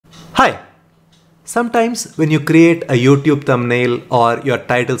Hi! Sometimes when you create a YouTube thumbnail or your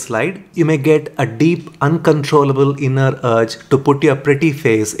title slide, you may get a deep, uncontrollable inner urge to put your pretty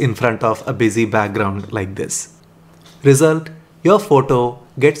face in front of a busy background like this. Result, your photo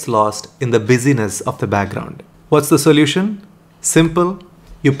gets lost in the busyness of the background. What's the solution? Simple.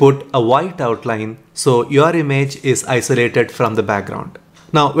 You put a white outline so your image is isolated from the background.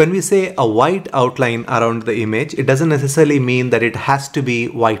 Now, when we say a white outline around the image, it doesn't necessarily mean that it has to be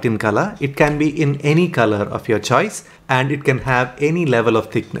white in color. It can be in any color of your choice and it can have any level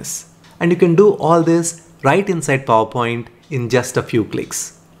of thickness. And you can do all this right inside PowerPoint in just a few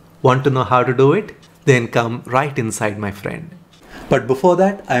clicks. Want to know how to do it? Then come right inside, my friend. But before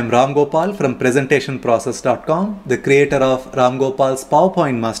that, I am Ramgopal from presentationprocess.com, the creator of Ramgopal's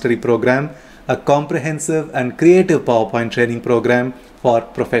PowerPoint Mastery Program, a comprehensive and creative PowerPoint training program for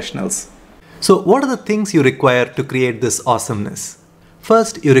professionals. So what are the things you require to create this awesomeness?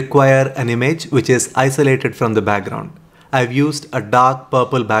 First, you require an image which is isolated from the background. I've used a dark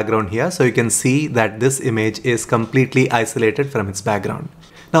purple background here so you can see that this image is completely isolated from its background.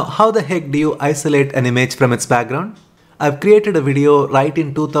 Now, how the heck do you isolate an image from its background? I've created a video right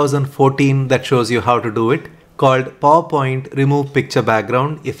in 2014 that shows you how to do it, called PowerPoint Remove Picture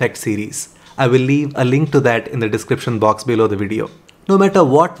Background Effect Series. I will leave a link to that in the description box below the video. No matter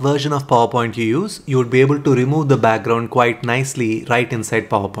what version of PowerPoint you use, you would be able to remove the background quite nicely right inside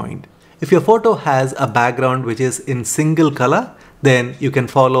PowerPoint. If your photo has a background which is in single color, then you can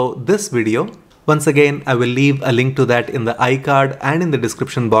follow this video. Once again, I will leave a link to that in the iCard and in the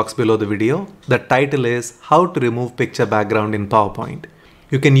description box below the video. The title is How to Remove Picture Background in PowerPoint.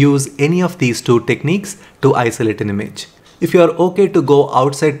 You can use any of these two techniques to isolate an image. If you are okay to go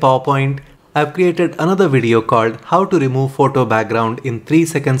outside PowerPoint, I've created another video called How to Remove Photo Background in 3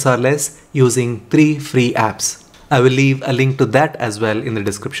 seconds or less using 3 free apps. I will leave a link to that as well in the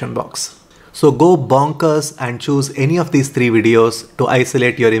description box. So go bonkers and choose any of these 3 videos to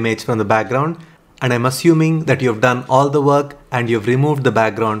isolate your image from the background. And I'm assuming that you've done all the work and you've removed the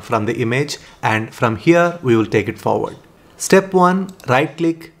background from the image, and from here we will take it forward. Step 1, right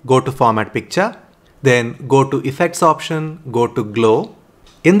click, go to Format Picture, then go to Effects option, go to Glow.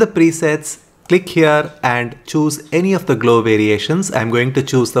 In the presets, click here and choose any of the glow variations. I'm going to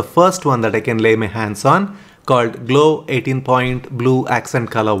choose the first one that I can lay my hands on, called Glow 18 Point Blue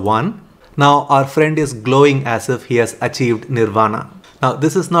Accent Color 1. Now our friend is glowing as if he has achieved nirvana. Now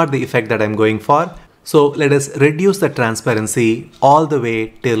this is not the effect that I'm going for. So let us reduce the transparency all the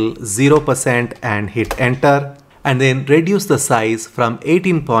way till 0% and hit enter. And then reduce the size from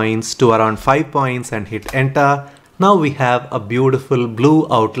 18 points to around 5 points and hit enter. Now we have a beautiful blue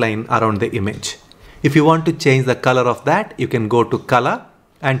outline around the image. If you want to change the color of that, you can go to color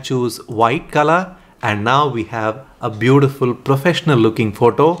and choose white color. And now we have a beautiful professional looking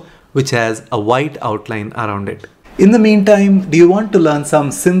photo which has a white outline around it. In the meantime, do you want to learn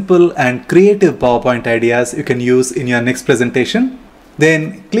some simple and creative PowerPoint ideas you can use in your next presentation?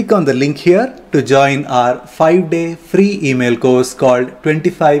 Then click on the link here to join our 5-day free email course called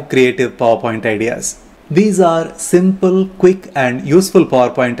 25 Creative PowerPoint Ideas. These are simple, quick and useful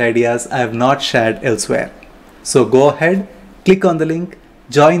PowerPoint ideas I have not shared elsewhere. So go ahead, click on the link,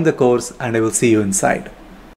 join the course, and I will see you inside.